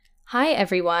Hi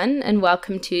everyone, and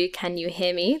welcome to Can You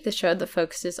Hear Me, the show that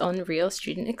focuses on real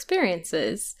student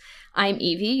experiences. I'm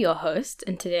Evie, your host,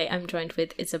 and today I'm joined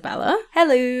with Isabella.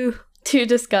 Hello! To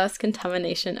discuss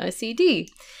Contamination OCD.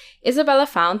 Isabella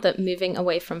found that moving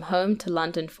away from home to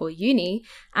London for uni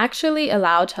actually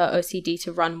allowed her OCD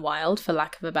to run wild, for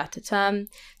lack of a better term.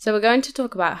 So we're going to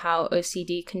talk about how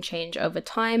OCD can change over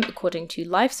time according to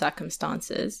life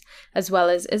circumstances, as well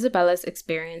as Isabella's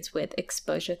experience with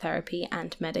exposure therapy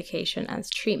and medication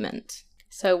as treatment.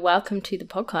 So welcome to the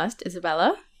podcast,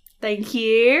 Isabella. Thank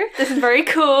you. This is very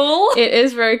cool. It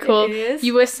is very cool. It is.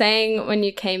 You were saying when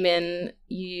you came in,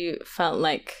 you felt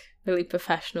like really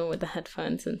professional with the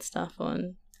headphones and stuff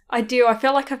on. I do. I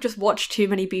feel like I've just watched too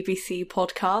many BBC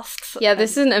podcasts. Yeah,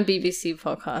 this isn't a BBC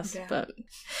podcast, but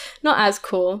not as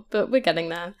cool, but we're getting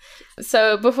there.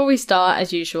 So before we start,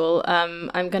 as usual,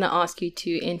 I'm going to ask you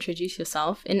to introduce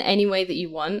yourself in any way that you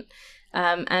want.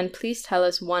 And please tell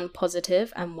us one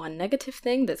positive and one negative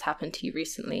thing that's happened to you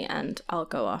recently, and I'll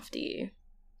go after you.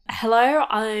 Hello,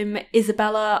 I'm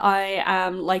Isabella. I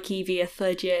am, like Evie, a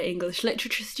third-year English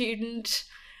literature student.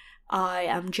 I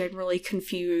am generally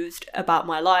confused about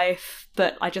my life,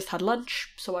 but I just had lunch,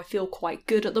 so I feel quite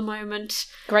good at the moment.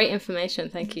 Great information,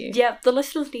 thank you. Yeah, the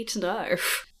listeners need to know.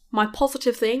 My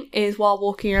positive thing is while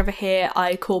walking over here,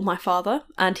 I called my father,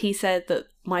 and he said that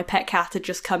my pet cat had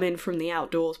just come in from the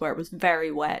outdoors where it was very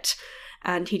wet,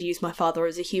 and he'd used my father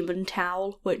as a human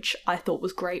towel, which I thought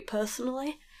was great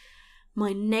personally.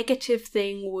 My negative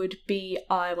thing would be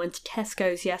I went to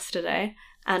Tesco's yesterday,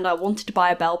 and I wanted to buy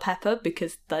a bell pepper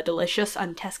because they're delicious,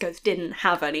 and Tesco's didn't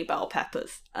have any bell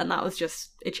peppers, and that was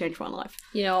just, it changed my life.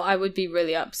 You know, I would be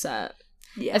really upset.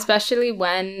 Yeah. Especially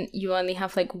when you only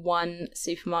have like one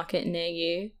supermarket near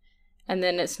you, and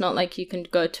then it's not like you can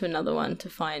go to another one to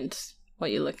find what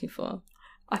you're looking for.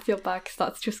 I feel bad because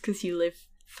that's just because you live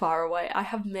far away. I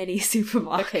have many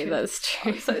supermarkets. Okay, that's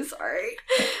true. I'm so sorry.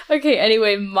 Okay,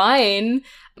 anyway,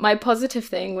 my positive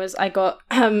thing was I got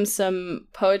some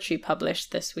poetry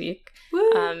published this week.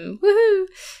 Woo! Woohoo!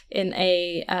 In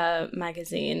a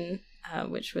magazine,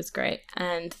 which was great.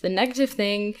 And the negative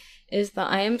thing is that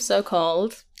I am so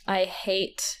cold. I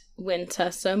hate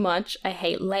winter so much. I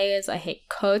hate layers, I hate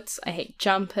coats, I hate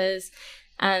jumpers,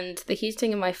 and the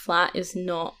heating in my flat is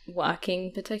not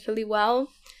working particularly well.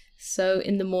 So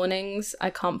in the mornings,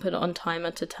 I can't put it on timer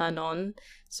to turn on.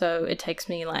 So it takes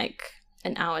me like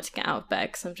an hour to get out of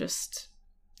bed because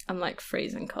I'm like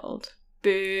freezing cold.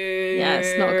 Boo. Yeah,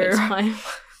 it's not a good time.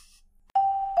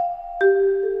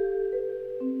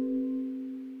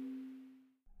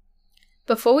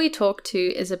 Before we talk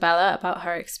to Isabella about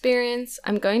her experience,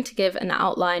 I'm going to give an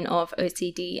outline of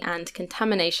OCD and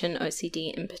contamination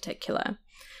OCD in particular.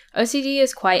 OCD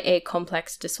is quite a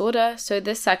complex disorder, so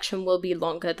this section will be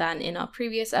longer than in our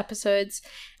previous episodes,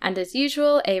 and as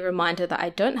usual, a reminder that I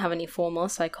don't have any formal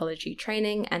psychology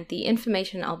training, and the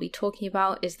information I'll be talking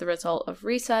about is the result of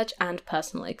research and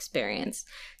personal experience,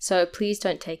 so please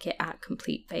don't take it at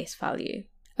complete face value.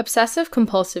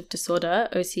 Obsessive-compulsive disorder,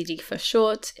 OCD for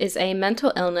short, is a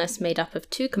mental illness made up of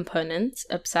two components,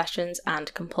 obsessions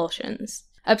and compulsions.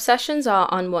 Obsessions are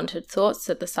unwanted thoughts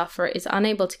that the sufferer is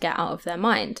unable to get out of their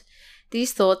mind.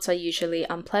 These thoughts are usually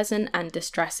unpleasant and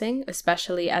distressing,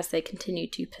 especially as they continue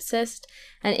to persist,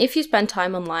 and if you spend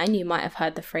time online, you might have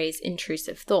heard the phrase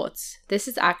intrusive thoughts. This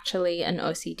is actually an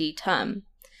OCD term.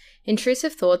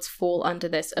 Intrusive thoughts fall under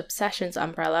this obsessions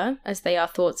umbrella, as they are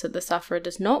thoughts that the sufferer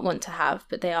does not want to have,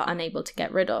 but they are unable to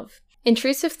get rid of.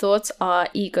 Intrusive thoughts are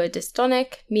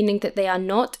ego-dystonic, meaning that they are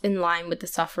not in line with the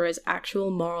sufferer's actual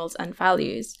morals and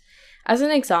values. As an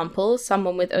example,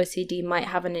 someone with OCD might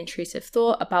have an intrusive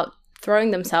thought about throwing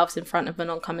themselves in front of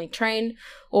an oncoming train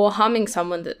or harming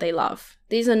someone that they love.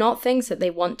 These are not things that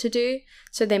they want to do,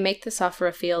 so they make the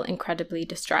sufferer feel incredibly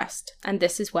distressed, and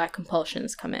this is where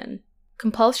compulsions come in.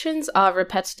 Compulsions are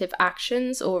repetitive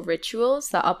actions or rituals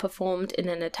that are performed in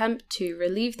an attempt to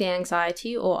relieve the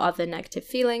anxiety or other negative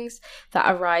feelings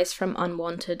that arise from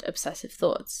unwanted obsessive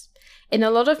thoughts. In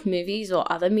a lot of movies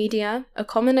or other media, a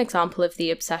common example of the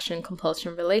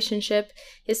obsession-compulsion relationship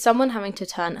is someone having to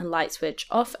turn a light switch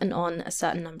off and on a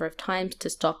certain number of times to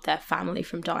stop their family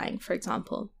from dying, for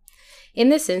example. In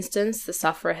this instance, the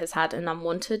sufferer has had an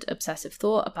unwanted obsessive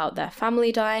thought about their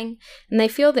family dying, and they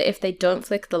feel that if they don't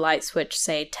flick the light switch,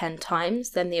 say 10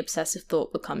 times, then the obsessive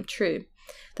thought will come true.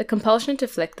 The compulsion to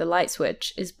flick the light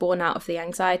switch is born out of the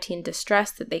anxiety and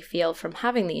distress that they feel from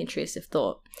having the intrusive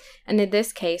thought, and in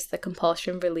this case, the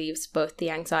compulsion relieves both the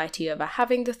anxiety over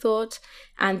having the thought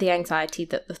and the anxiety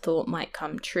that the thought might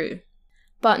come true.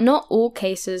 But not all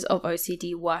cases of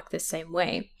OCD work the same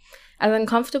way. As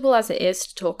uncomfortable as it is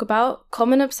to talk about,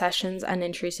 common obsessions and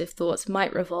intrusive thoughts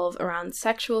might revolve around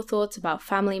sexual thoughts about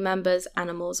family members,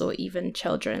 animals, or even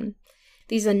children.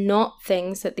 These are not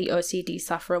things that the OCD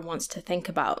sufferer wants to think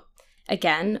about.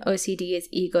 Again, OCD is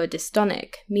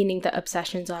ego-dystonic, meaning that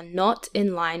obsessions are not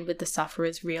in line with the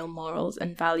sufferer's real morals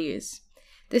and values.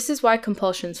 This is why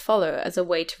compulsions follow as a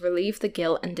way to relieve the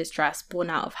guilt and distress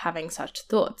born out of having such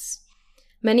thoughts.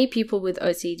 Many people with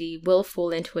OCD will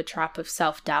fall into a trap of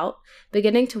self-doubt,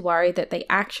 beginning to worry that they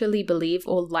actually believe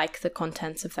or like the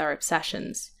contents of their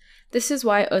obsessions. This is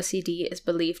why OCD is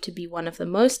believed to be one of the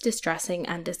most distressing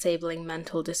and disabling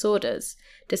mental disorders,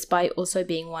 despite also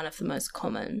being one of the most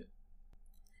common.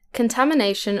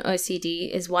 Contamination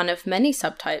OCD is one of many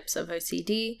subtypes of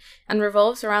OCD and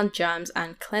revolves around germs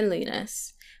and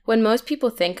cleanliness. When most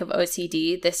people think of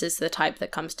OCD, this is the type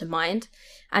that comes to mind,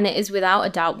 and it is without a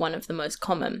doubt one of the most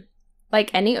common.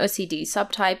 Like any OCD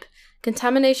subtype,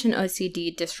 contamination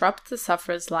OCD disrupts the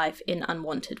sufferer's life in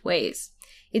unwanted ways.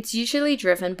 It's usually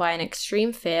driven by an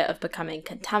extreme fear of becoming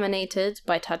contaminated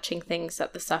by touching things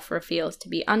that the sufferer feels to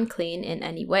be unclean in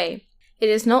any way. It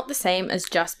is not the same as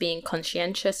just being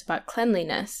conscientious about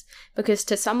cleanliness, because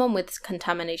to someone with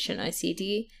contamination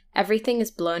OCD, everything is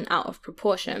blown out of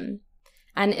proportion.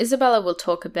 And Isabella will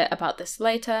talk a bit about this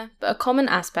later, but a common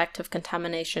aspect of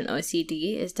contamination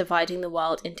OCD is dividing the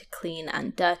world into clean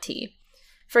and dirty.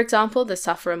 For example, the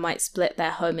sufferer might split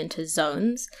their home into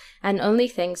zones, and only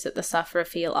things that the sufferer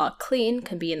feel are clean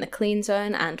can be in the clean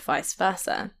zone and vice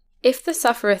versa. If the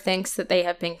sufferer thinks that they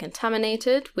have been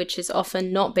contaminated, which is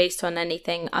often not based on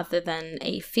anything other than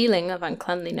a feeling of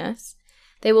uncleanliness,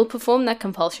 they will perform their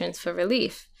compulsions for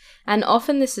relief. And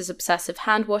often this is obsessive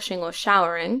hand washing or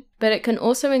showering, but it can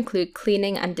also include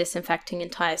cleaning and disinfecting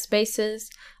entire spaces,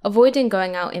 avoiding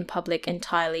going out in public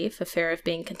entirely for fear of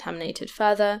being contaminated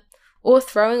further, or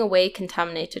throwing away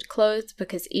contaminated clothes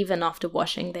because even after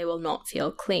washing they will not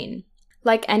feel clean.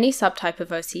 Like any subtype of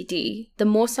OCD, the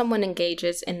more someone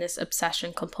engages in this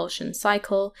obsession-compulsion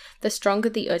cycle, the stronger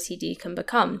the OCD can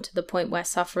become, to the point where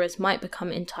sufferers might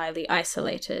become entirely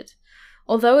isolated.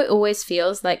 Although it always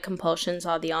feels like compulsions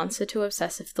are the answer to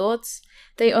obsessive thoughts,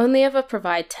 they only ever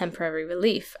provide temporary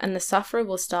relief, and the sufferer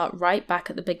will start right back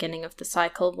at the beginning of the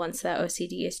cycle once their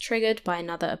OCD is triggered by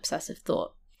another obsessive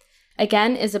thought.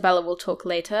 Again, Isabella will talk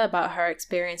later about her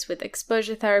experience with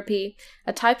exposure therapy,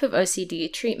 a type of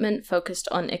OCD treatment focused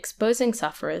on exposing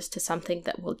sufferers to something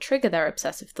that will trigger their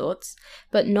obsessive thoughts,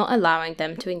 but not allowing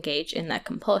them to engage in their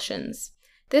compulsions.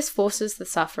 This forces the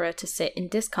sufferer to sit in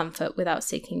discomfort without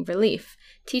seeking relief,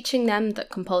 teaching them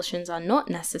that compulsions are not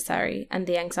necessary and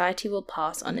the anxiety will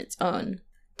pass on its own.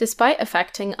 Despite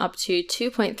affecting up to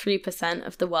 2.3%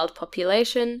 of the world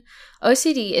population,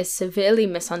 OCD is severely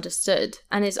misunderstood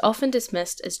and is often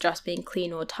dismissed as just being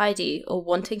clean or tidy or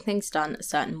wanting things done a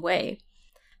certain way.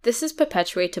 This is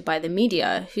perpetuated by the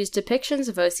media, whose depictions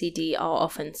of OCD are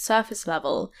often surface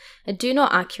level and do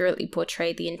not accurately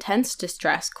portray the intense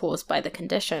distress caused by the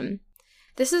condition.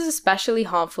 This is especially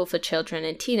harmful for children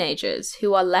and teenagers,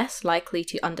 who are less likely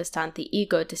to understand the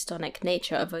ego-dystonic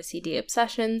nature of OCD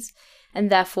obsessions, and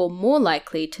therefore more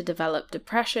likely to develop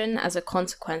depression as a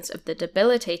consequence of the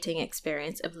debilitating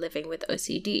experience of living with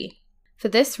OCD. For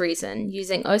this reason,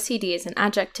 using OCD as an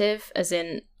adjective, as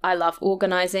in, I love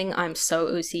organizing, I'm so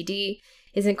OCD,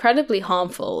 is incredibly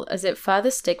harmful as it further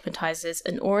stigmatizes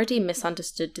an already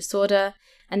misunderstood disorder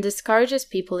and discourages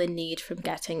people in need from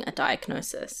getting a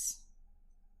diagnosis.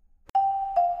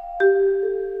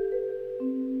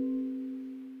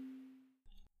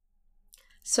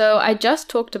 So I just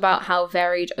talked about how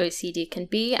varied OCD can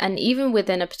be, and even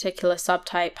within a particular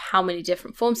subtype, how many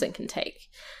different forms it can take.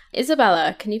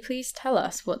 Isabella, can you please tell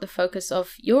us what the focus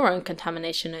of your own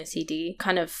contamination OCD,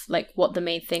 kind of like what the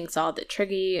main things are that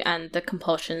trigger you and the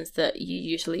compulsions that you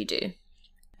usually do?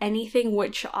 Anything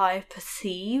which I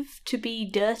perceive to be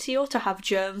dirty or to have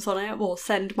germs on it will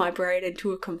send my brain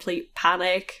into a complete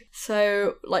panic.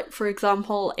 So, like, for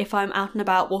example, if I'm out and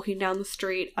about walking down the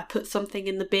street, I put something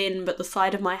in the bin, but the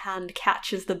side of my hand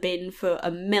catches the bin for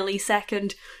a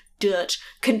millisecond. Dirt,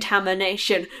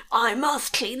 contamination, I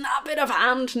must clean that bit of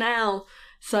hand now.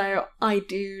 So I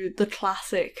do the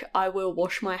classic, I will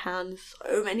wash my hands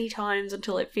so many times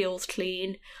until it feels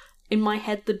clean. In my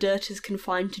head, the dirt is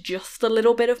confined to just the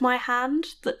little bit of my hand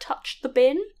that touched the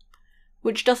bin,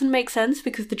 which doesn't make sense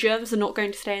because the germs are not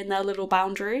going to stay in their little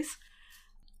boundaries.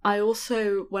 I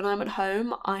also, when I'm at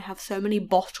home, I have so many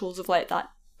bottles of like that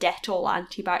Dettol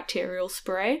antibacterial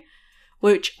spray,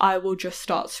 which I will just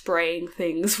start spraying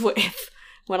things with.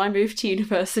 When I moved to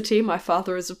university, my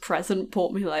father as a present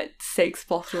bought me like 6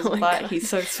 bottles of that. God. He's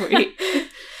so sweet.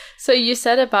 So you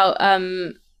said about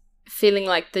feeling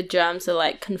like the germs are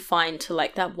like confined to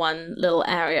like that one little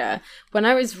area. When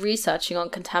I was researching on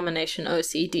contamination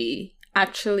OCD,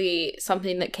 actually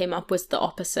something that came up was the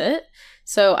opposite.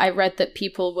 So I read that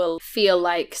people will feel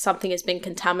like something has been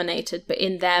contaminated, but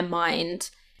in their mind,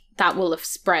 that will have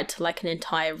spread to like an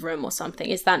entire room or something.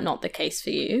 Is that not the case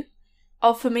for you?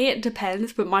 Oh, for me it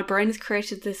depends, but my brain has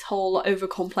created this whole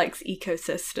overcomplex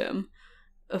ecosystem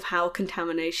of how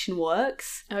contamination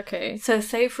works. Okay. So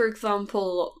say, for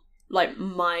example, like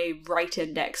my right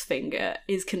index finger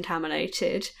is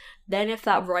contaminated. Then if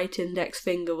that right index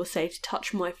finger was, say, to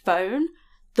touch my phone,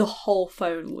 the whole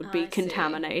phone would be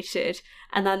contaminated.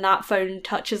 And then that phone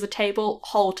touches a table,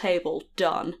 whole table,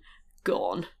 done,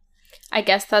 gone. I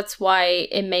guess that's why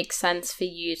it makes sense for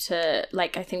you to,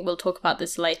 like, I think we'll talk about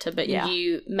this later, but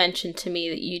you mentioned to me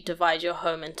that you divide your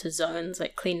home into zones,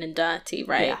 like clean and dirty,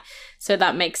 right? Yeah. So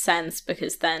that makes sense,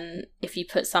 because then if you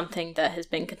put something that has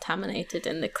been contaminated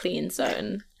in the clean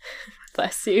zone,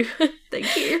 bless you.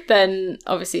 Thank you. Then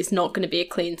obviously it's not going to be a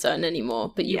clean zone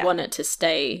anymore, but you want it to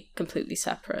stay completely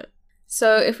separate.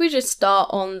 So if we just start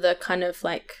on the kind of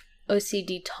like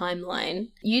OCD timeline,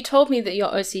 you told me that your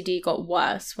OCD got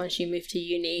worse once you moved to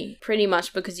uni, pretty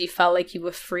much because you felt like you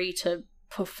were free to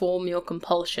perform your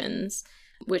compulsions,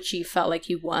 which you felt like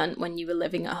you weren't when you were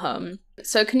living at home.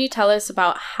 So can you tell us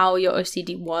about how your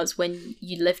OCD was when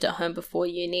you lived at home before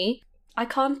uni? I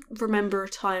can't remember a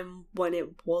time when it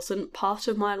wasn't part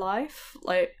of my life.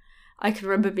 Like, I can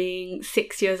remember being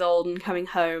 6 years old and coming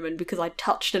home, and because I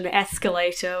touched an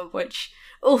escalator, which,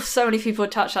 oh, so many people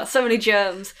would touch that, so many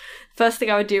germs. First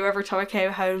thing I would do every time I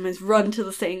came home is run to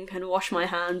the sink and wash my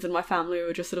hands, and my family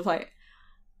were just sort of like,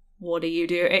 what are you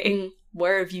doing?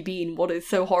 Where have you been? What is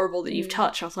so horrible that you've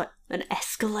touched? I was like, an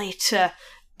escalator,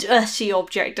 dirty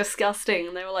object, disgusting.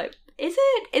 And they were like, Is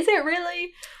it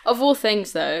really? Of all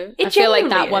things, though, I feel like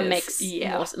that one makes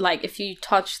more... Like, if you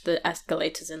touch the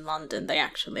escalators in London, they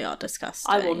actually are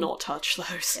disgusting. I will not touch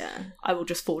those. Yeah. I will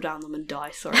just fall down them and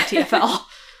die. Sorry, TFL.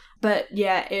 But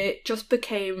yeah, it just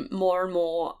became more and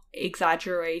more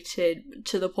exaggerated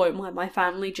to the point where my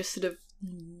family just sort of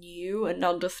knew and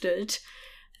understood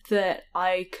that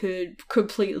I could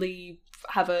completely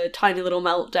have a tiny little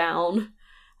meltdown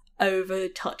over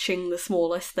touching the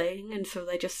smallest thing, and so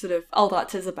they just sort of, oh,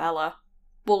 that's Isabella,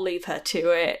 we'll leave her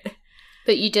to it.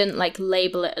 But you didn't, like,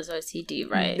 label it as OCD,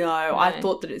 right? No, right. I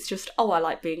thought that it's just, oh, I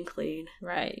like being clean.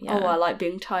 Right, yeah. Oh, I like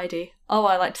being tidy. Oh,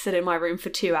 I like to sit in my room for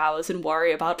 2 hours and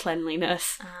worry about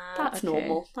cleanliness. That's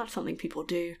normal. That's something people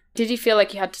do. Did you feel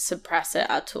like you had to suppress it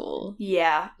at all?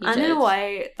 Yeah, and in a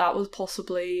way, that was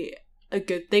possibly a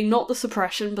good thing. Not the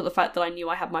suppression, but the fact that I knew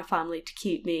I had my family to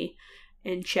keep me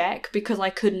in check, because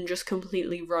I couldn't just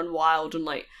completely run wild and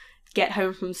like get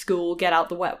home from school, get out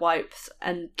the wet wipes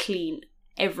and clean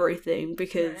everything,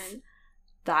 because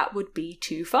that would be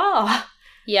too far.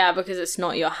 Yeah, because it's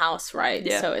not your house, right?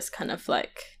 Yeah. So it's kind of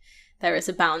like there is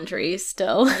a boundary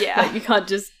still. Yeah. Like you can't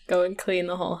just go and clean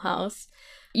the whole house.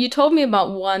 You told me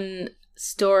about one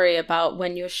story about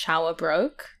when your shower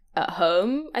broke at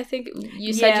home. I think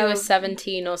you said you were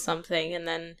 17 or something, and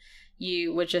then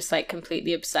you were just like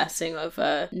completely obsessing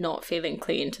over not feeling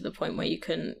clean to the point where you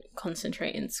couldn't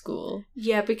concentrate in school.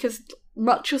 Yeah, because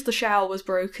much as the shower was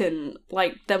broken,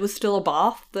 like there was still a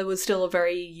bath. There was still a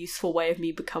very useful way of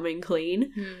me becoming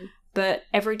clean. But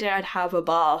every day I'd have a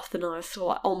bath and I was still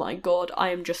like, oh my god, I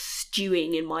am just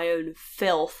stewing in my own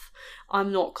filth.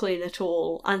 I'm not clean at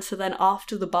all. And so then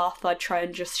after the bath I'd try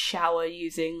and just shower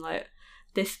using like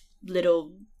this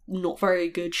little not very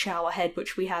good shower head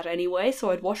which we had anyway, so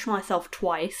I'd wash myself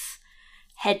twice,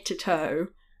 head to toe.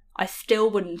 I still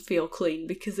wouldn't feel clean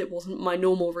because it wasn't my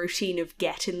normal routine of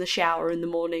get in the shower in the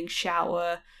morning,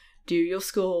 shower, do your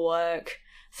schoolwork.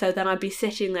 So then I'd be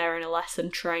sitting there in a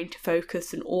lesson trying to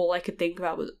focus, and all I could think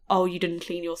about was, oh, you didn't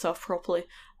clean yourself properly.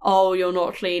 Oh, you're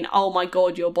not clean. Oh my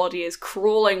god, your body is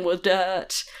crawling with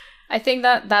dirt. I think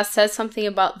that says something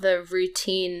about the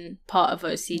routine part of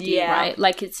OCD, right?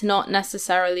 Like, it's not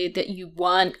necessarily that you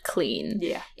weren't clean.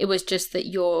 Yeah. It was just that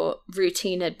your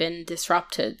routine had been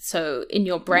disrupted. So in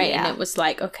your brain, it was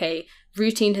like, okay,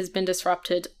 routine has been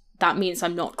disrupted. That means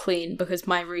I'm not clean because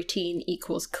my routine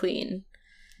equals clean.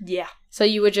 Yeah. So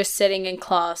you were just sitting in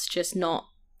class, just not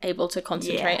able to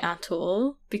concentrate at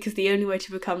all. Because the only way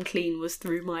to become clean was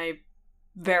through my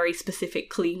very specific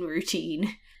clean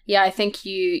routine. Yeah, I think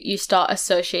you start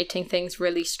associating things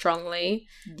really strongly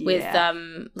with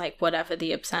like whatever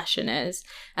the obsession is.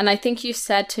 And I think you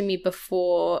said to me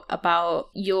before about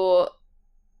your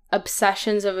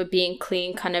obsessions over being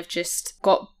clean kind of just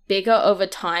got bigger over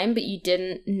time, but you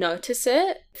didn't notice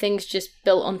it. Things just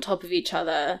built on top of each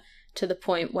other to the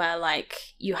point where like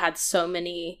you had so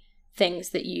many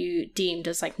things that you deemed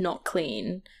as like not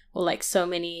clean, or like so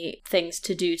many things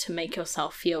to do to make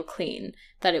yourself feel clean,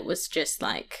 that it was just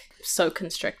like so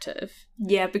constrictive.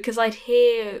 Yeah, because I'd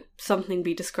hear something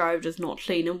be described as not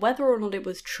clean, and whether or not it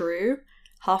was true,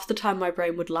 half the time my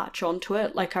brain would latch onto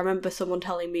it. Like, I remember someone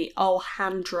telling me, oh,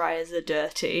 hand dryers are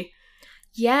dirty.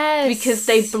 Yes. Because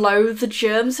they blow the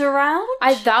germs around.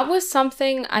 That was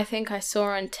something I think I saw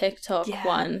on TikTok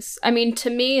once. I mean, to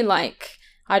me, like,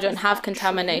 I don't have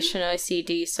contamination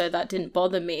OCD, so that didn't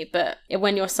bother me. But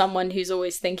when you're someone who's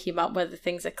always thinking about whether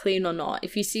things are clean or not,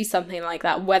 if you see something like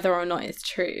that, whether or not it's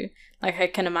true, like, I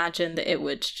can imagine that it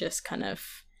would just kind of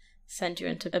send you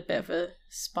into a bit of a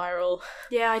spiral.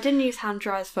 Yeah, I didn't use hand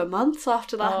dryers for months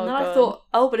after that. And then God. I thought,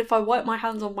 oh, but if I wipe my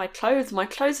hands on my clothes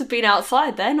have been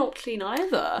outside. They're not clean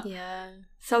either. Yeah.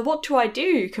 So what do I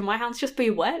do? Can my hands just be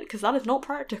wet? Because that is not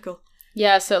practical.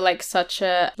 Yeah, so like such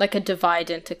a divide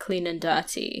into clean and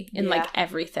dirty in like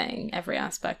everything, every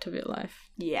aspect of your life.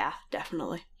 Yeah,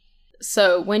 definitely.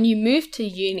 So when you moved to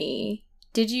uni,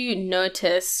 did you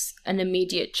notice an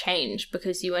immediate change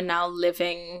because you were now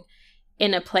living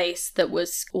in a place that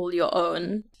was all your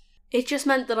own? It just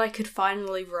meant that I could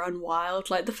finally run wild.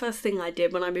 Like, the first thing I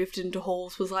did when I moved into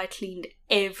halls was I cleaned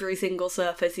every single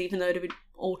surface, even though it had been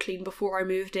all clean before I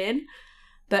moved in.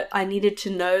 But I needed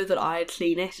to know that I'd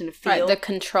clean it and feel... Right, the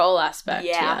control aspect,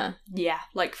 yeah.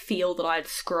 Like, feel that I'd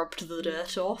scrubbed the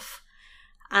dirt off.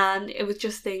 And it was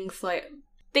just things like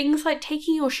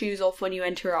taking your shoes off when you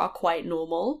enter are quite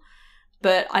normal.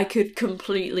 But I could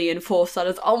completely enforce that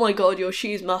as, oh my god, your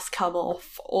shoes must come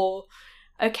off. Or,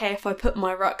 okay, if I put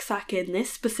my rucksack in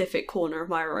this specific corner of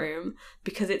my room,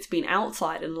 because it's been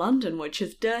outside in London, which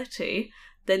is dirty,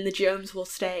 then the germs will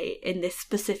stay in this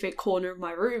specific corner of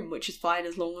my room, which is fine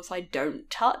as long as I don't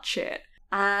touch it.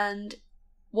 And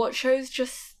what shows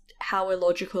just how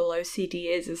illogical OCD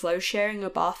is though sharing a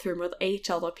bathroom with 8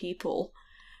 other people.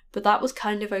 But that was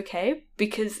kind of okay,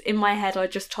 because in my head I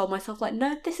just told myself, like,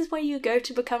 no, this is where you go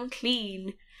to become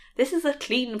clean. This is a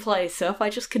clean place, so if I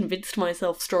just convinced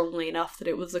myself strongly enough that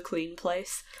it was a clean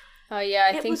place... Oh yeah,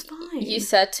 I think was fine. You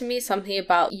said to me something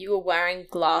about you were wearing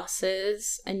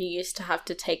glasses and you used to have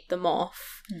to take them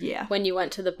off when you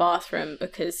went to the bathroom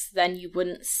because then you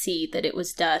wouldn't see that it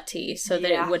was dirty so that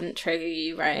it wouldn't trigger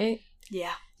you, right?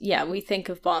 Yeah. Yeah, we think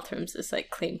of bathrooms as like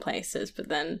clean places, but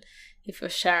then if you're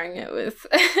sharing it with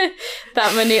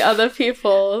that many other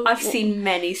people... I've seen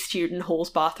many student halls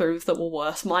bathrooms that were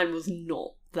worse. Mine was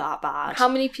not that bad. How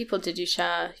many people did you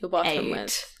share your bathroom 8.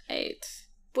 with? 8.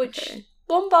 Which... Okay.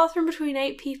 One bathroom between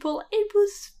 8 people, it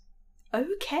was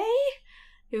okay.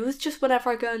 It was just whenever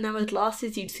I go in there with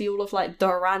glasses, you'd see all of like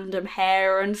the random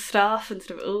hair and stuff, and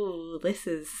stuff. Oh, this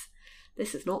is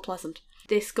not pleasant.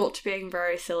 This got to being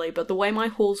very silly, but the way my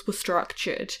halls were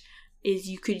structured is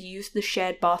you could use the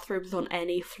shared bathrooms on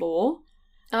any floor.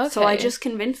 Okay. So I just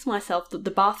convinced myself that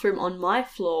the bathroom on my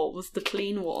floor was the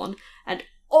clean one, and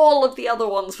all of the other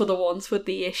ones were the ones with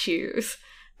the issues.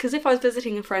 Because if I was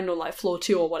visiting a friend on, like, floor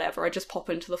 2 or whatever, I'd just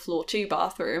pop into the floor 2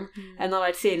 bathroom, and then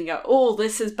I'd see it and go, oh,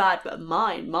 this is bad, but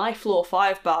my floor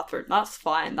 5 bathroom, that's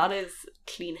fine. That is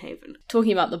clean haven.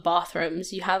 Talking about the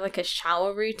bathrooms, you had, like, a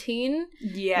shower routine.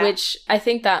 Yeah. Which I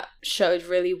think that showed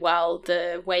really well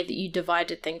the way that you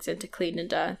divided things into clean and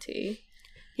dirty.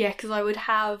 Yeah, because I would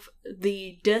have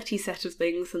the dirty set of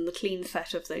things and the clean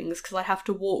set of things, because I'd have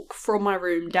to walk from my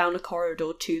room down a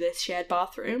corridor to this shared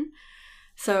bathroom.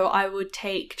 So I would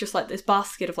take just like this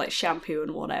basket of like shampoo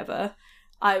and whatever.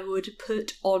 I would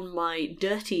put on my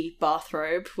dirty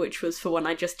bathrobe, which was for when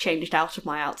I just changed out of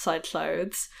my outside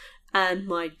clothes, and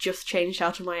my just changed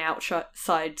out of my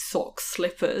outside socks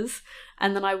slippers.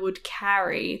 And then I would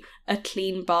carry a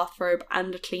clean bathrobe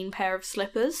and a clean pair of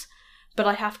slippers. But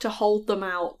I have to hold them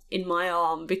out in my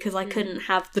arm because I couldn't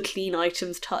have the clean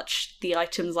items touch the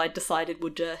items I decided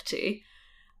were dirty.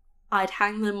 I'd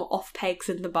hang them off pegs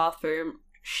in the bathroom,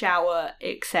 shower,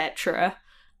 etc.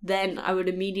 Then I would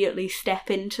immediately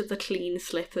step into the clean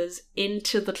slippers,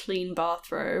 into the clean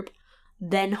bathrobe,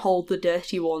 then hold the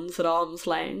dirty ones at arm's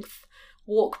length,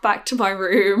 walk back to my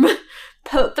room,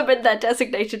 put them in their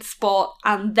designated spot,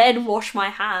 and then wash my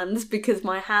hands because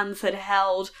my hands had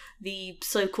held the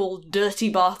so-called dirty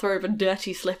bathrobe and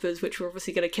dirty slippers, which were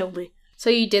obviously going to kill me. So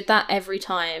you did that every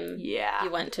time you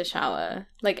went to shower?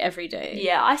 Like every day?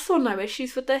 Yeah, I saw no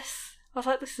issues with this. I was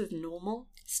like, this is normal.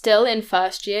 Still in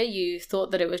first year, you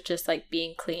thought that it was just like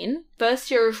being clean?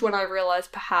 First year is when I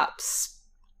realised perhaps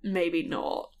maybe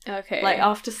not. Okay. Like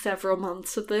after several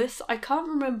months of this, I can't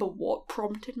remember what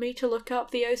prompted me to look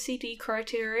up the OCD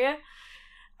criteria.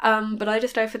 But I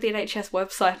just opened the NHS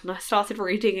website and I started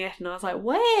reading it and I was like,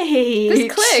 wait!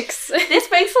 This clicks! This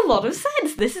makes a lot of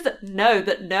sense! This is no!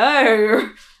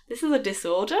 This is a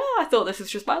disorder? I thought this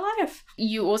was just my life.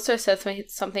 You also said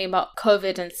something about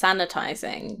COVID and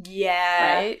sanitizing.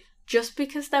 Yeah. Right? Just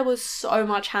because there was so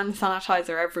much hand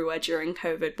sanitizer everywhere during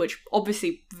COVID, which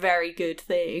obviously very good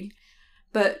thing,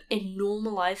 but it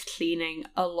normalised cleaning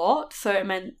a lot, so it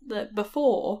meant that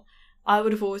before, I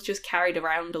would have always just carried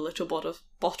around a little bottle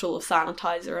of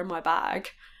sanitizer in my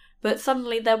bag. But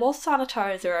suddenly there was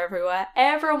sanitizer everywhere.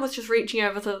 Everyone was just reaching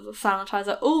over to the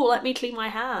sanitizer. Oh, let me clean my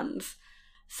hands.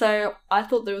 So I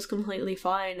thought that was completely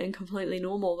fine and completely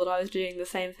normal that I was doing the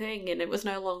same thing, and it was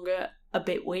no longer a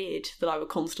bit weird that I would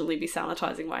constantly be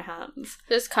sanitizing my hands.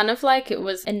 It's kind of like it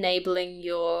was enabling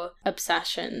your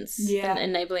obsessions and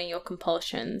enabling your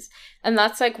compulsions. And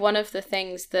that's like one of the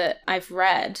things that I've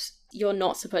read you're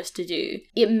not supposed to do.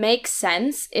 It makes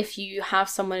sense if you have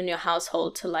someone in your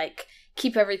household to like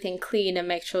keep everything clean and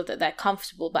make sure that they're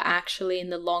comfortable, but actually in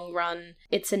the long run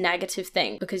it's a negative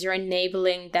thing because you're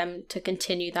enabling them to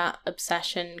continue that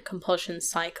obsession compulsion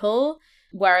cycle.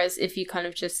 Whereas if you kind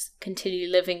of just continue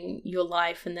living your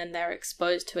life and then they're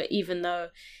exposed to it, even though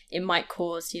it might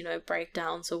cause,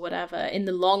 breakdowns or whatever, in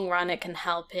the long run it can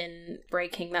help in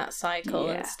breaking that cycle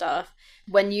and stuff.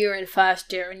 When you were in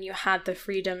first year and you had the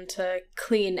freedom to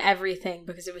clean everything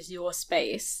because it was your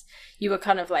space, you were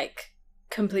kind of like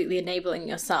completely enabling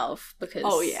yourself because...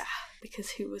 Oh, yeah.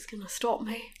 Because who was going to stop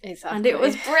me? Exactly. And it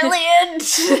was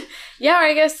brilliant! Yeah,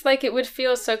 I guess, like, it would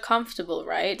feel so comfortable,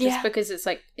 right? Just Yeah. because it's,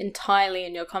 like, entirely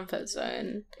in your comfort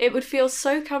zone. It would feel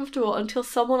so comfortable until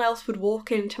someone else would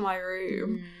walk into my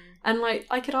room. And, like,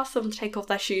 I could ask them to take off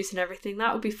their shoes and everything.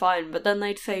 That would be fine. But then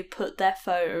they'd say, put their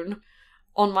phone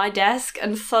on my desk.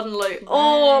 And suddenly,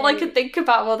 all I could think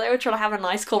about while they were trying to have a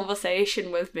nice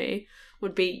conversation with me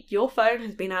would be, your phone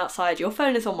has been outside. Your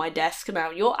phone is on my desk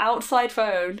now. Your outside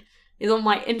phone is on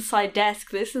my inside desk.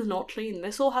 This is not clean.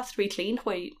 This all has to be cleaned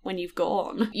when you've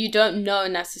gone. You don't know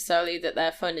necessarily that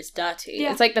their phone is dirty. Yeah.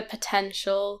 It's like the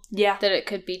potential that it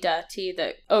could be dirty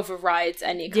that overrides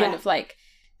any kind of like,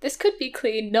 this could be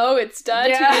clean. No, it's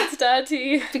dirty. Yeah. It's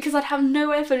dirty. Because I'd have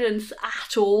no evidence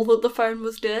at all that the phone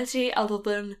was dirty other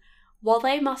than, well,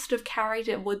 they must have carried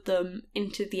it with them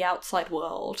into the outside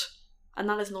world. And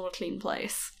that is not a clean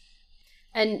place.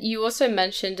 And you also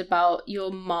mentioned about your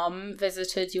mum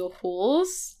visited your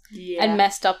halls Yeah. and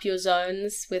messed up your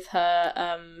zones with her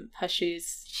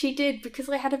shoes. She did, because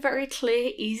I had a very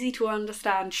clear, easy to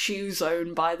understand shoe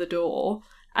zone by the door.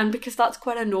 And because that's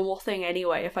quite a normal thing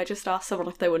anyway, if I just asked someone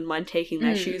if they wouldn't mind taking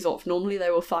their shoes off, normally they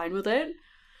were fine with it.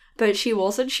 But she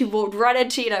wasn't. She walked right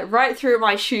into, right through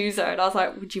my shoe zone. I was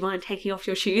like, would you mind taking off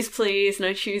your shoes, please?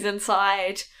 No shoes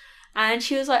inside. And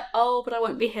she was like, oh, but I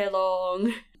won't be here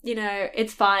long.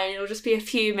 It's fine. It'll just be a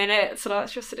few minutes. And I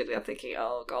was just sitting there thinking,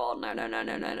 oh, God, no.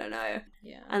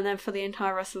 Yeah. And then for the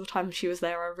entire rest of the time she was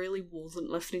there, I really wasn't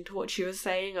listening to what she was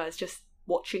saying. I was just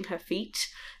watching her feet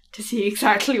to see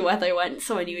exactly where they went,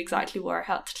 so I knew exactly where I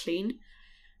had to clean.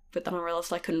 But then I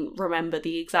realised I couldn't remember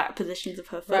the exact positions of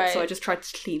her foot, so I just tried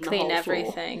to clean the whole floor. Clean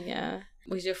everything, yeah.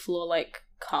 Was your floor, like,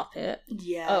 carpet?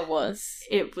 Yeah. Oh, it was?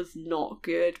 It was not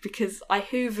good, because I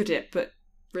hoovered it, but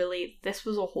really, this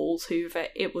was a Halls hoover.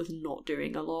 It was not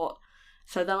doing a lot.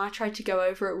 So then I tried to go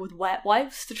over it with wet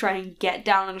wipes to try and get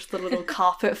down into the little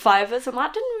carpet fibres, and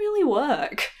that didn't really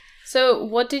work. So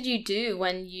what did you do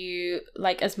when you,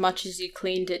 like, as much as you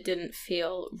cleaned, it didn't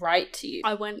feel right to you?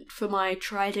 I went for my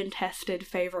tried and tested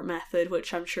favourite method,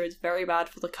 which I'm sure is very bad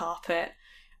for the carpet,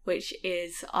 which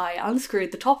is I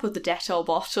unscrewed the top of the Dettol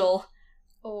bottle.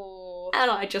 Oh. And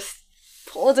I just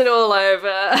poured it all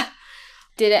over.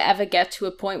 Did it ever get to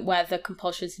a point where the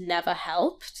compulsions never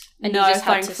helped? And no, you just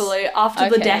had thankfully. After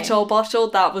the Dettol bottle,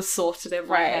 that was sorted in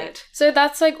my head. So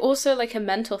that's like also like a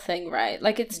mental thing, right?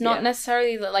 Like it's not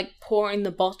necessarily that like pouring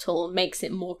the bottle makes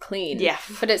it more clean. Yeah.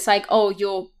 But it's like, oh,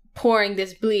 you're pouring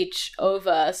this bleach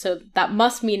over, so that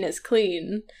must mean it's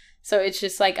clean. So it's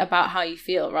just like about how you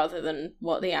feel rather than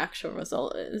what the actual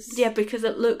result is. Yeah, because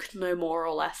it looked no more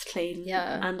or less clean.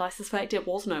 Yeah. And I suspect it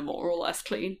was no more or less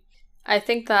clean. I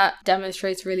think that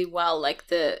demonstrates really well like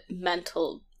the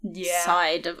mental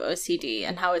side of OCD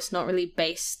and how it's not really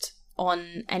based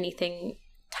on anything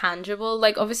tangible.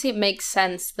 Like obviously it makes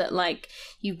sense that like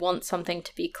you want something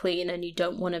to be clean and you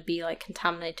don't want to be like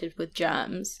contaminated with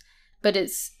germs, but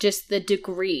it's just the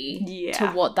degree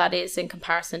to what that is in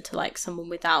comparison to like someone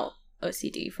without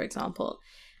OCD, for example.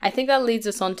 I think that leads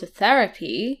us on to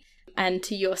therapy and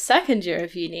to your second year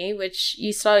of uni, which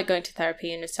you started going to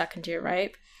therapy in your second year,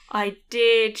 right? I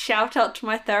did. Shout out to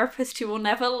my therapist who will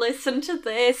never listen to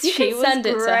this. You She can was send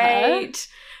it great.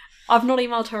 I've not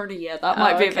emailed her in a year. That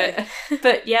might be a bit.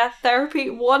 But yeah, therapy,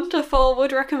 wonderful.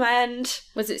 Would recommend.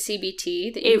 Was it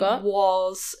CBT that you got? It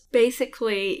was.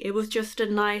 Basically, it was just a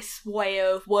nice way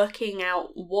of working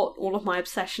out what all of my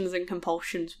obsessions and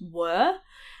compulsions were,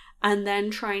 and then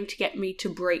trying to get me to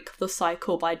break the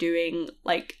cycle by doing,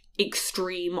 like,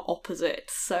 extreme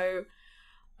opposites. So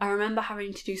I remember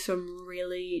having to do some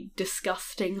really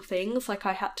disgusting things, like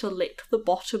I had to lick the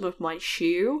bottom of my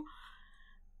shoe,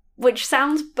 which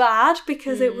sounds bad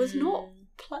because it was not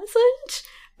pleasant,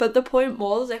 but the point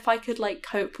was, if I could, like,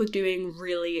 cope with doing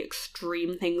really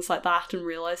extreme things like that and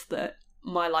realise that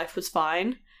my life was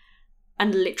fine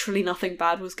and literally nothing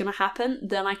bad was going to happen,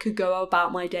 then I could go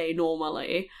about my day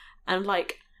normally and,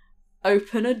 like,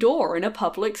 open a door in a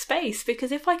public space,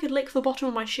 because if I could lick the bottom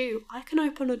of my shoe, I can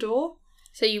open a door.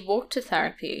 So you walked to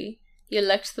therapy, you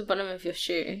licked the bottom of your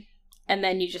shoe, and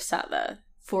then you just sat there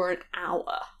for an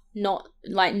hour. Not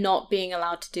being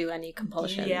allowed to do any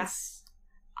compulsions. Yes.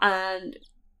 And,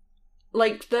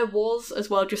 like, there was, as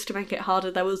well, just to make it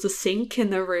harder, there was a sink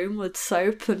in the room with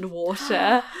soap and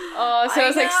water. Oh, so it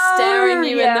was, like, staring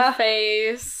you in the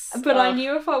face. But I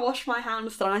knew if I washed my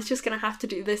hands, then I was just going to have to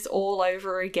do this all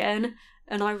over again.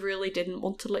 And I really didn't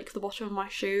want to lick the bottom of my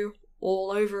shoe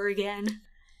all over again.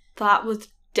 That was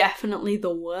definitely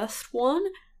the worst one.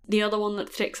 The other one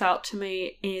that sticks out to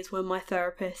me is when my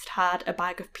therapist had a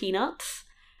bag of peanuts,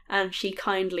 and she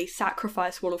kindly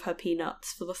sacrificed one of her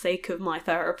peanuts for the sake of my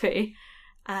therapy.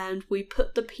 And we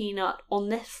put the peanut on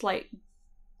this, like,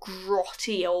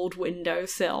 grotty old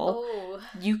windowsill. Oh.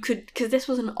 You could, because this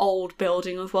was an old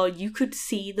building as well, you could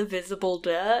see the visible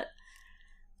dirt.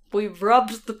 We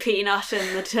rubbed the peanut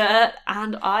in the dirt,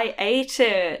 and I ate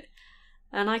it.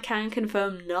 And I can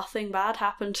confirm nothing bad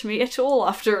happened to me at all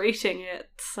after eating it,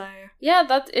 so... Yeah,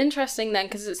 that's interesting then,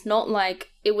 because it's not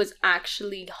like it was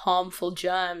actually harmful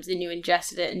germs and you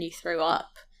ingested it and you threw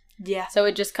up. Yeah. So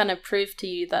it just kind of proved to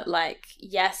you that, like,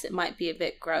 yes, it might be a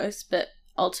bit gross, but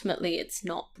ultimately it's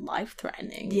not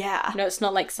life-threatening. Yeah. You know, it's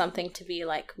not, like, something to be,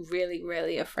 like, really,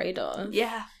 really afraid of.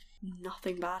 Yeah.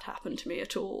 Nothing bad happened to me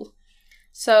at all.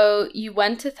 So you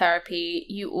went to therapy,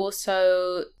 you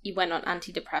went on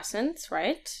antidepressants,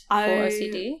 right? For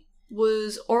OCD?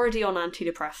 Was already on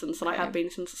antidepressants, and I had been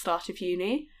since the start of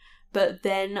uni, but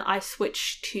then I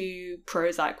switched to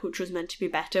Prozac, which was meant to be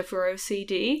better for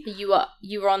OCD. You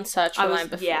were on Sertraline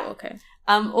before, yeah. Okay.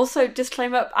 Also,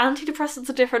 disclaimer, antidepressants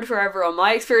are different for everyone.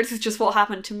 My experience is just what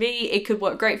happened to me. It could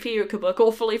work great for you, it could work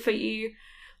awfully for you.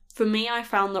 For me, I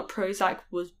found that Prozac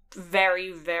was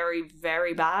very, very,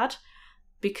 very bad,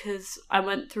 because I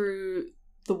went through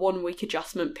the 1 week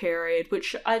adjustment period,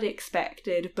 which I'd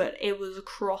expected, but it was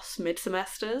across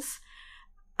mid-semesters,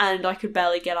 and I could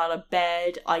barely get out of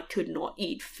bed, I could not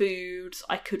eat foods,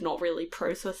 I could not really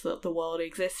process that the world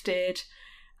existed,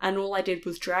 and all I did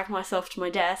was drag myself to my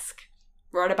desk,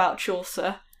 write about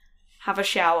Chaucer, have a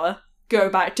shower, go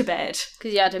back to bed.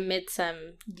 Because you had a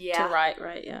mid-sem to write,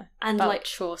 right? Yeah. And about, like,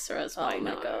 Chaucer as well. I oh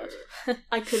my know. God.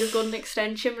 I could have got an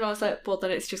extension, but I was like, well, then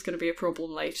it's just going to be a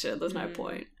problem later. There's no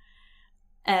point.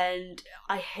 And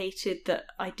I hated that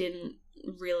I didn't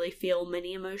really feel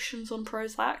many emotions on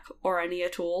Prozac, or any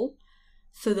at all.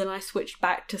 So then I switched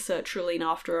back to sertraline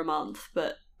after a month,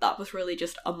 but that was really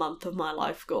just a month of my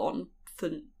life gone for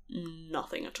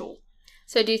nothing at all.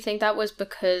 So do you think that was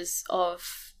because of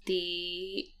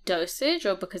the dosage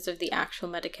or because of the actual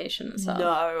medication itself?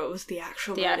 No, it was the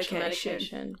actual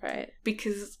medication, right.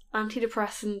 Because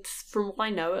antidepressants, from what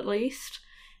I know at least,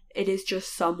 it is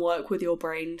just some work with your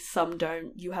brain, some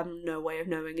don't. You have no way of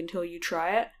knowing until you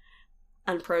try it.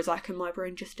 And Prozac and my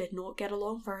brain just did not get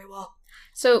along very well.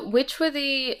 So which were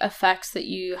the effects that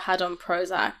you had on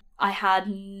Prozac? I had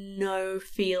no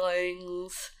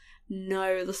feelings.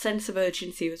 No, the sense of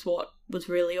urgency was what was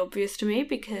really obvious to me,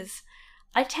 because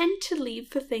I tend to leave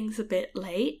for things a bit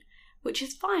late, which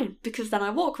is fine, because then I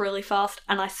walk really fast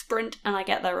and I sprint and I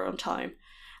get there on time.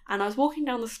 And I was walking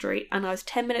down the street and I was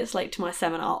 10 minutes late to my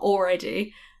seminar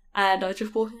already, and I was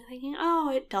just walking thinking, oh,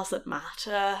 it doesn't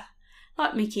matter.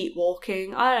 Let me keep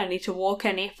walking. I don't need to walk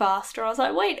any faster. I was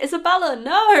like, wait, Isabella,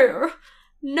 no!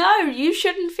 No, you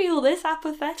shouldn't feel this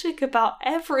apathetic about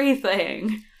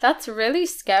everything. That's really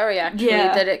scary, actually,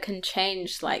 that it can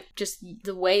change, like, just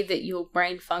the way that your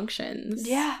brain functions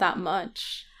that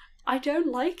much. I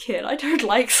don't like it. I don't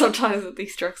like sometimes that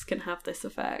these drugs can have this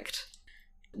effect.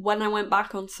 When I went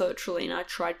back on sertraline, I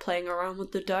tried playing around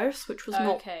with the dose, which was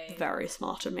not very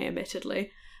smart of me,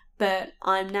 admittedly. But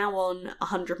I'm now on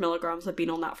 100 milligrams. I've been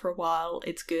on that for a while.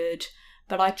 It's good.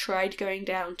 But I tried going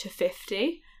down to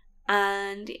 50.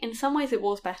 And in some ways it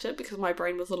was better because my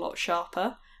brain was a lot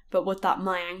sharper. But with that,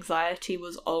 my anxiety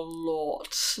was a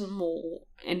lot more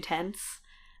intense.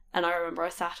 And I remember I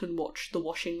sat and watched the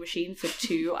washing machine for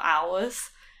 2 hours.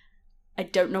 I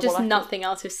don't know just what I nothing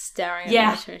else, just staring at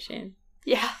Yeah. the washing machine.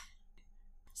 Yeah.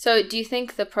 So do you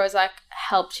think the Prozac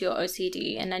helped your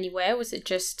OCD in any way? Or was it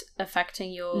just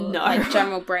affecting your No.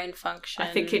 general brain function?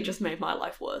 I think it just made my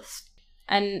life worse.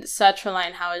 And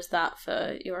sertraline, how is that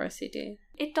for your OCD?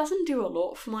 It doesn't do a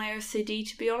lot for my OCD,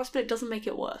 to be honest, but it doesn't make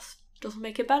it worse. It doesn't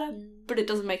make it better, but it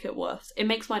doesn't make it worse. It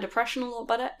makes my depression a lot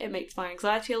better. It makes my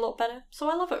anxiety a lot better. So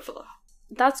I love it for that.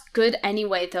 That's good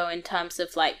anyway, though, in terms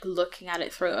of, looking at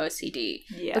it through OCD.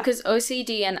 Yeah. Because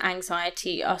OCD and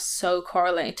anxiety are so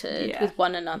correlated Yeah. with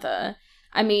one another.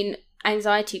 I mean,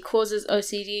 anxiety causes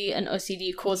OCD and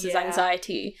OCD causes Yeah.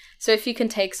 anxiety. So if you can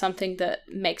take something that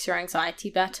makes your anxiety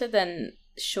better, then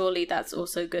surely that's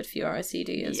also good for your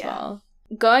OCD as well.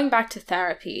 Going back to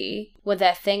therapy, were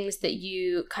there things that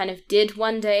you kind of did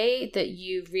one day that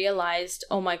you realized,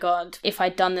 oh my God, if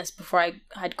I'd done this before I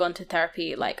had gone to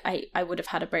therapy, I would have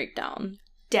had a breakdown?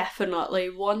 Definitely.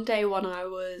 One day when I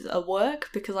was at work,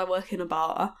 because I work in a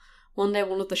bar, one day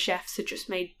one of the chefs had just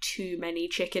made too many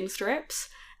chicken strips,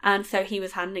 and so he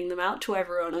was handing them out to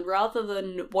everyone, and rather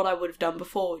than what I would have done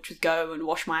before, which was go and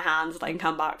wash my hands and then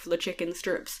come back for the chicken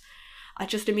strips, I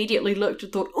just immediately looked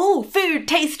and thought, oh, food,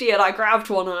 tasty, and I grabbed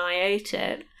one and I ate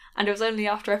it. And it was only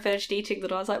after I finished eating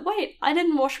that I was like, wait, I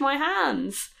didn't wash my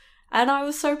hands. And I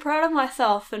was so proud of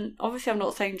myself. And obviously I'm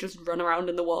not saying just run around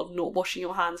in the world not washing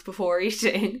your hands before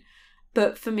eating.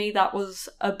 But for me, that was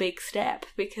a big step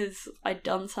because I'd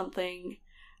done something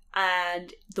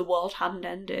and the world hadn't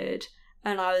ended.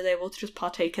 And I was able to just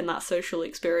partake in that social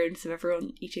experience of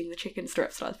everyone eating the chicken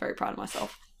strips. And I was very proud of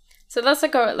myself. So that's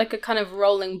like a kind of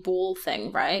rolling ball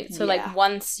thing, right? So Yeah.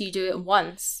 once you do it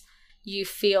once, you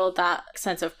feel that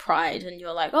sense of pride and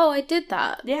you're like, oh, I did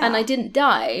that. Yeah. And I didn't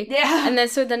die. Yeah. And then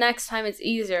so the next time it's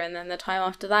easier, and then the time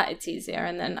after that it's easier.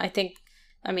 And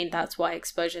then that's why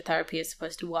exposure therapy is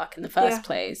supposed to work in the first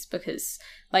place, because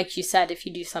like you said, if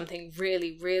you do something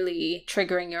really, really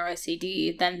triggering your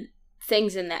OCD, then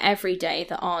things in the everyday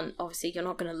that aren't, obviously you're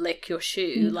not going to lick your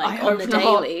shoe on the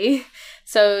daily.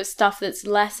 So stuff that's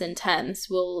less intense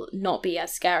will not be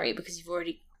as scary because you've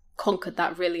already conquered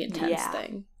that really intense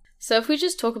thing. So if we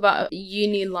just talk about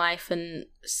uni life and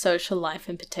social life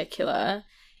in particular,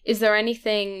 is there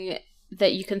anything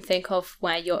that you can think of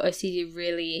where your OCD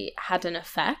really had an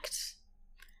effect?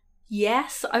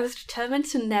 Yes, I was determined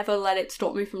to never let it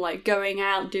stop me from going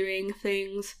out, doing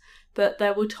things, but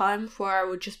there were times where I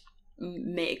would just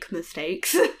make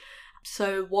mistakes.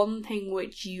 So one thing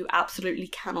which you absolutely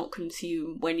cannot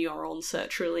consume when you're on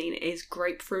sertraline is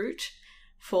grapefruit,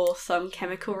 for some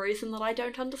chemical reason that I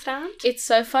don't understand. It's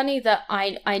so funny that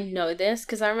I know this,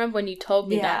 because I remember when you told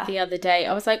me that the other day,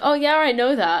 I was like, oh yeah, I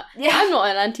know that. Yeah. I'm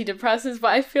not on antidepressants,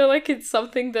 but I feel like it's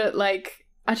something that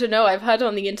I don't know, I've heard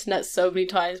on the internet so many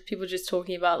times, people just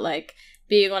talking about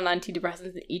being on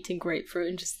antidepressants and eating grapefruit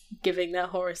and just giving their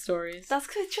horror stories. That's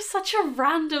because it's just such a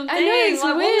random thing. I know, it's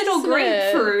one weird, little isn't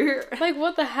it? grapefruit.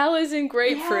 What the hell is in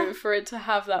grapefruit for it to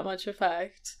have that much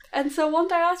effect? And so one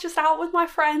day I was just out with my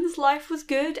friends, life was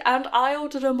good, and I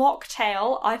ordered a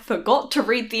mocktail. I forgot to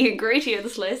read the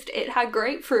ingredients list. It had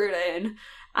grapefruit in.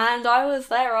 And I was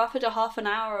there after half an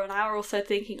hour or so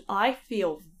thinking, I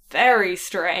feel very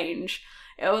strange.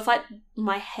 It was like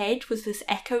my head was this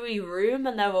echoey room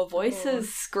and there were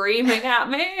voices screaming at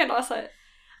me, and I was like,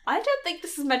 I don't think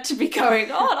this is meant to be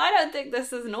going on. I don't think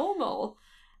this is normal.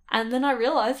 And then I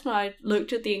realised when I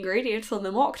looked at the ingredients on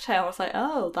the mocktail, I was like,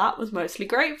 oh, that was mostly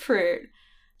grapefruit.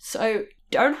 So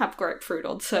don't have grapefruit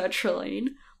on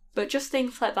sertraline, but just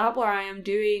things like that where I am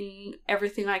doing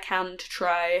everything I can to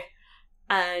try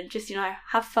and just,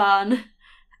 have fun.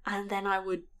 And then I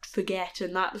would forget,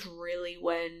 and that's really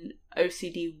when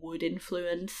OCD would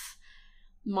influence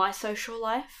my social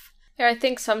life. Yeah, I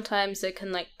think sometimes it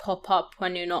can pop up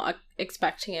when you're not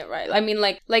expecting it, right? I mean,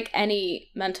 like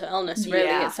any mental illness, really.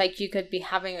 Yeah. It's you could be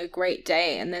having a great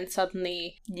day and then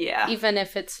suddenly, even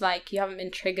if it's you haven't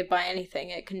been triggered by anything,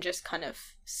 it can just kind of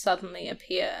suddenly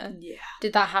appear. Yeah.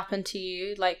 Did that happen to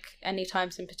you, any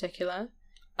times in particular?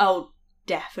 Oh,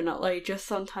 definitely. Just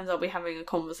sometimes I'll be having a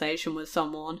conversation with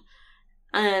someone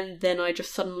and then I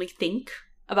just suddenly think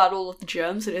about all of the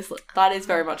germs. That is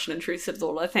very much an intrusive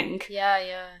thought, I think.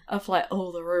 Yeah. Of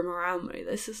oh, the room around me,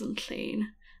 this isn't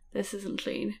clean. But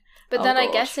then God.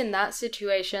 I guess in that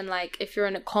situation, if you're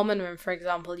in a common room, for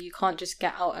example, you can't just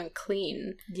get out and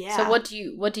clean. Yeah. So what do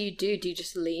you do? Do you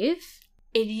just leave?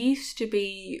 It used to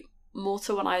be more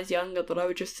so when I was younger, that I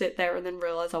would just sit there and then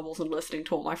realise I wasn't listening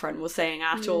to what my friend was saying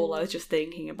at all. I was just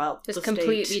thinking about This the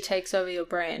completely state. takes over your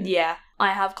brain. Yeah,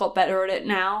 I have got better at it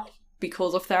now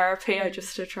because of therapy. I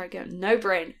just try to go, no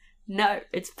brain, no,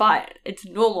 it's fine, it's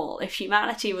normal. If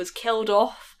humanity was killed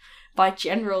off by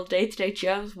general day-to-day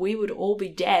germs, we would all be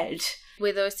dead.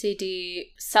 With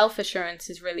OCD, self-assurance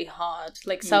is really hard.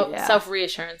 Like,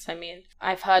 self-reassurance, I mean.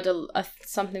 I've heard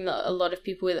something that a lot of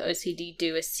people with OCD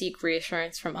do is seek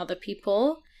reassurance from other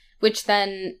people, which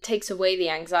then takes away the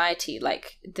anxiety.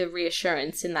 Like, the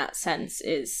reassurance in that sense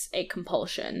is a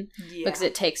compulsion, because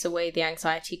it takes away the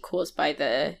anxiety caused by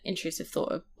the intrusive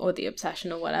thought or the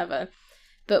obsession or whatever.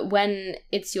 But when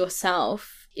it's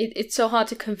yourself, it's so hard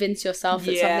to convince yourself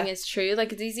that something is true.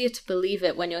 Like, it's easier to believe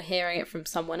it when you're hearing it from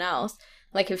someone else.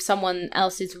 Like, if someone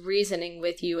else is reasoning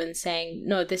with you and saying,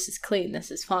 no, this is clean,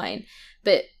 this is fine.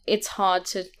 But it's hard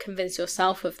to convince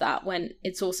yourself of that when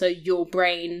it's also your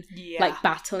brain, like,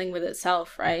 battling with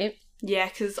itself, right? Yeah,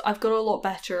 because I've got a lot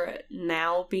better at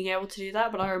now being able to do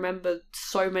that, but I remember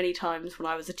so many times when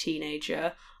I was a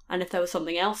teenager, and if there was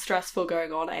something else stressful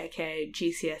going on, aka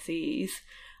GCSEs,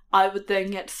 I would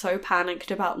then get so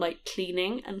panicked about, like,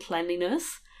 cleaning and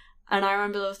cleanliness. And I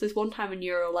remember there was this one time in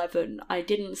year 11, I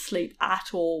didn't sleep at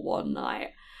all one night.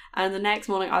 And the next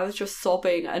morning I was just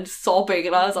sobbing, and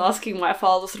I was asking my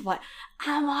father, sort of like,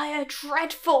 am I a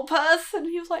dreadful person?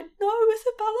 He was like, no,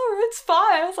 Isabella, it's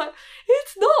fine. I was like,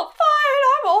 it's not fine,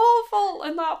 I'm awful.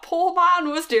 And that poor man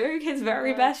was doing his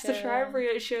very best to try and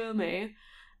reassure me.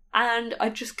 And I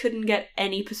just couldn't get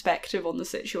any perspective on the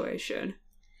situation.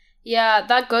 Yeah,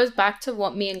 that goes back to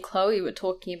what me and Chloe were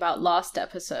talking about last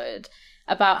episode,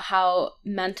 about how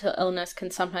mental illness can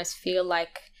sometimes feel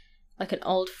like an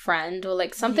old friend or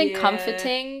like something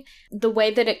comforting. The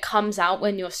way that it comes out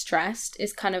when you're stressed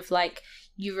is kind of like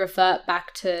you revert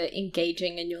back to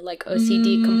engaging in your like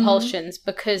OCD compulsions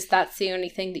because that's the only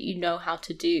thing that you know how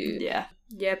to do.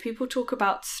 Yeah, people talk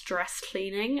about stress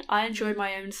cleaning. I enjoy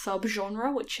my own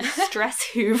subgenre, which is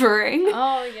stress hoovering.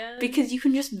 Oh, yeah. Because you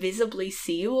can just visibly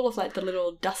see all of, like, the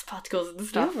little dust particles and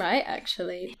stuff. You're right,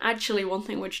 actually. Actually, one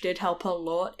thing which did help a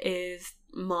lot is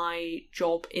my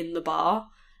job in the bar.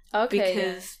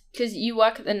 Okay, because you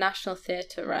work at the National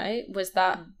Theatre, right? Was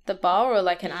that the bar or,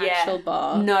 like, an actual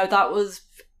bar? No, it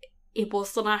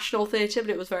was the National Theatre, but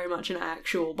it was very much an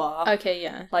actual bar. Okay,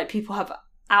 yeah. Like, people have...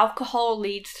 Alcohol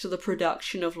leads to the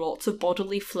production of lots of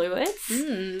bodily fluids.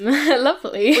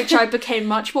 Lovely. Which I became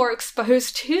much more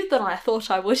exposed to than I thought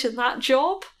I would in that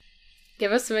job.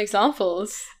 Give us some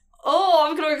examples. Oh,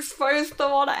 I'm going to expose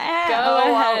them on air. Go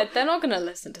ahead. Wow. They're not going to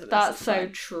listen to this. That's so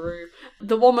true.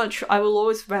 The one which I will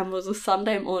always remember was a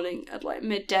Sunday morning at like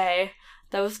midday.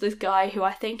 There was this guy who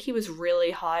I think he was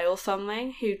really high or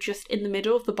something, who just in the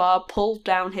middle of the bar pulled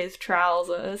down his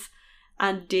trousers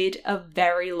and did a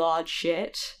very large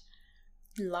shit.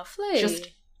 Lovely. Just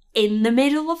in the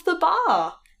middle of the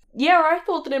bar. Yeah, I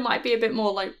thought that it might be a bit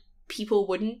more like people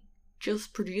wouldn't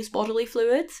just produce bodily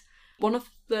fluids. One of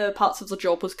the parts of the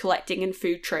job was collecting in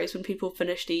food trays when people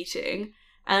finished eating,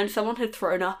 and someone had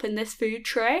thrown up in this food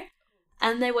tray,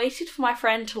 and they waited for my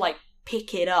friend to, like,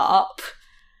 pick it up,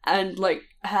 and, like,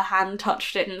 her hand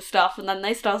touched it and stuff, and then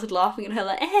they started laughing at her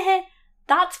like,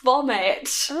 that's vomit.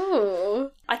 Oh.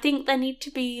 I think there need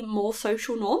to be more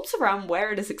social norms around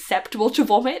where it is acceptable to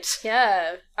vomit.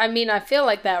 Yeah. I mean, I feel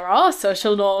like there are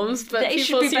social norms, but they people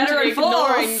should be seem to be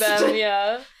ignoring them,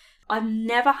 yeah. I've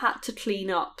never had to clean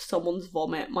up someone's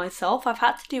vomit myself. I've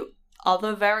had to do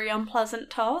other very unpleasant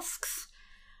tasks.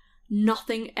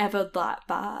 Nothing ever that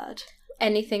bad.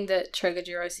 Anything that triggered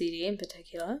your OCD in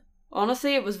particular?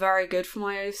 Honestly, it was very good for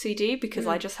my OCD because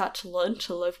I just had to learn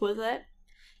to live with it.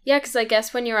 Yeah, because I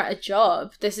guess when you're at a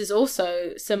job, this is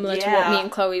also similar to what me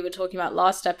and Chloe were talking about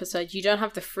last episode. You don't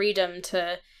have the freedom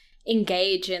to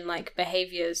engage in, like,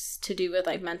 behaviours to do with,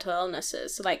 like, mental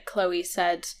illnesses. So, like Chloe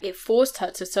said, it forced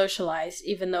her to socialise,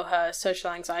 even though her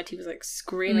social anxiety was, like,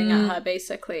 screaming at her,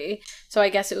 basically. So I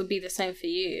guess it would be the same for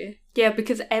you. Yeah,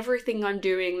 because everything I'm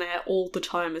doing there all the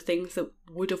time are things that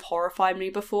would have horrified me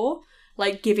before.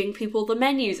 Like giving people the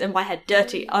menus in my head,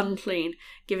 dirty, unclean.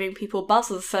 Giving people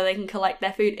buzzers so they can collect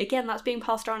their food. Again, that's being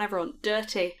passed around everyone.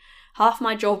 Dirty. Half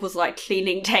my job was like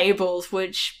cleaning tables,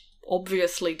 which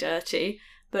obviously dirty.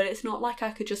 But it's not like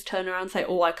I could just turn around and say,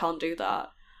 oh, I can't do that.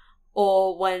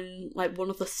 Or when like one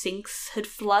of the sinks had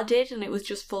flooded and it was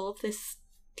just full of this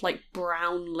like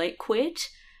brown liquid.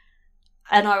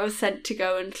 And I was sent to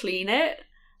go and clean it.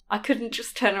 I couldn't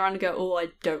just turn around and go, oh, I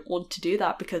don't want to do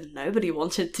that because nobody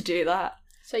wanted to do that.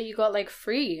 So you got, like,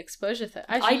 free exposure therapy.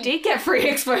 I did get free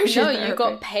exposure therapy. No, you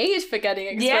got paid for getting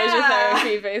exposure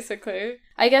therapy, basically.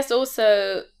 I guess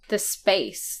also the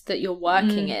space that you're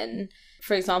working in.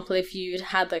 For example, if you'd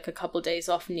had like a couple days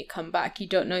off and you come back, you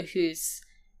don't know who's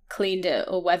cleaned it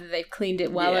or whether they've cleaned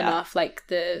it well enough, like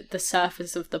the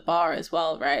surface of the bar as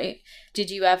well, right? Did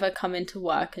you ever come into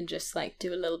work and just like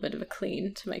do a little bit of a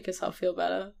clean to make yourself feel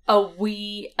better? Oh,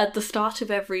 we, at the start of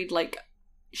every like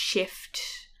shift,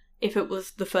 if it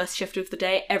was the first shift of the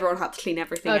day, everyone had to clean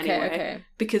everything anyway.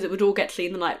 Because it would all get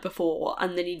clean the night before,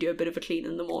 and then you do a bit of a clean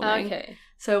in the morning. Okay.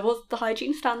 So the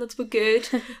hygiene standards were good,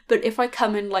 but if I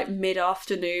come in like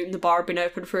mid-afternoon, the bar had been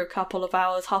open for a couple of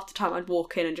hours, half the time I'd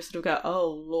walk in and just sort of go,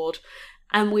 oh lord.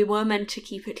 And we were meant to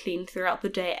keep it clean throughout the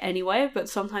day anyway, but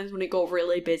sometimes when it got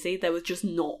really busy, there was just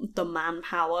not the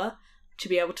manpower to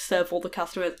be able to serve all the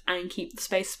customers and keep the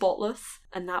space spotless,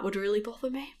 and that would really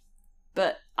bother me.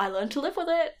 But I learned to live with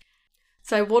it.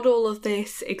 So what all of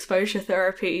this exposure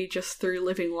therapy just through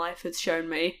living life has shown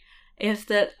me is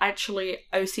that actually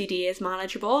OCD is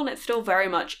manageable, and it's still very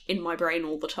much in my brain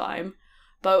all the time.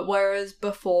 But whereas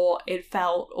before it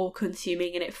felt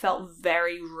all-consuming and it felt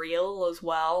very real as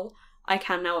well, I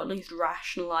can now at least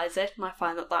rationalise it, and I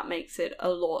find that that makes it a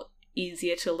lot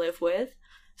easier to live with.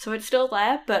 So it's still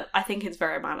there, but I think it's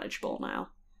very manageable now.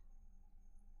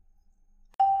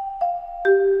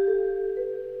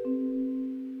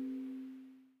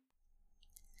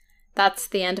 That's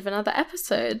the end of another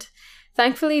episode.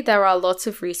 Thankfully, there are lots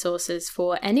of resources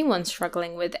for anyone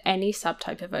struggling with any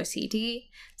subtype of OCD,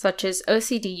 such as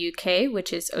OCD UK,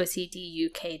 which is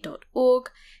ocduk.org,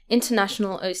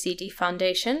 International OCD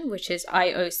Foundation, which is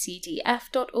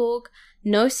iocdf.org,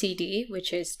 NoCD,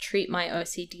 which is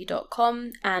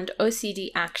treatmyocd.com, and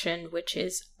OCD Action, which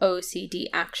is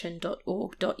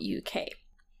ocdaction.org.uk.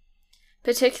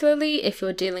 Particularly if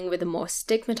you're dealing with a more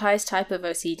stigmatized type of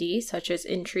OCD, such as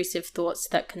intrusive thoughts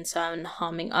that concern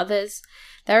harming others,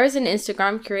 there is an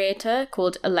Instagram creator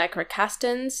called Allegra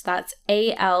Castens, that's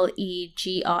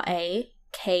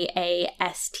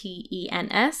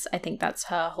ALEGRAKASTENS, I think that's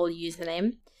her whole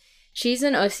username. She's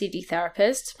an OCD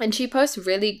therapist, and she posts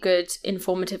really good,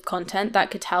 informative content that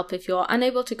could help if you're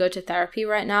unable to go to therapy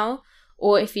right now,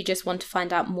 or if you just want to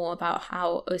find out more about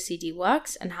how OCD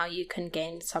works and how you can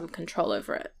gain some control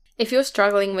over it. If you're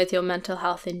struggling with your mental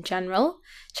health in general,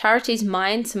 charities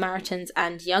Mind, Samaritans,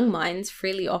 and Young Minds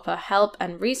freely offer help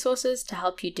and resources to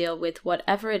help you deal with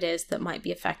whatever it is that might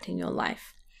be affecting your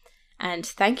life. And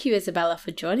thank you, Isabella, for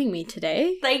joining me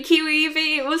today. Thank you,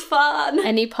 Evie. It was fun.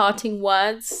 Any parting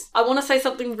words? I want to say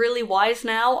something really wise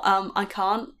now. I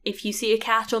can't. If you see a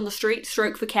cat on the street,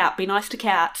 stroke the cat. Be nice to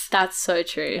cats. That's so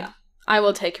true. Yeah. I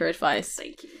will take your advice.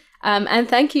 Thank you. And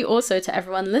thank you also to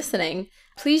everyone listening.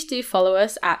 Please do follow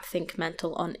us at Think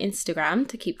Mental on Instagram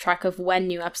to keep track of when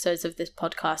new episodes of this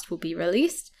podcast will be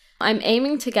released. I'm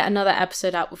aiming to get another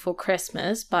episode out before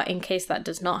Christmas, but in case that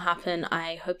does not happen,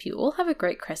 I hope you all have a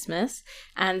great Christmas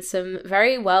and some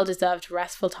very well-deserved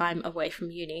restful time away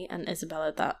from uni. And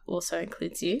Isabella, that also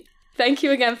includes you. Thank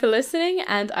you again for listening,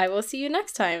 and I will see you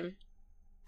next time.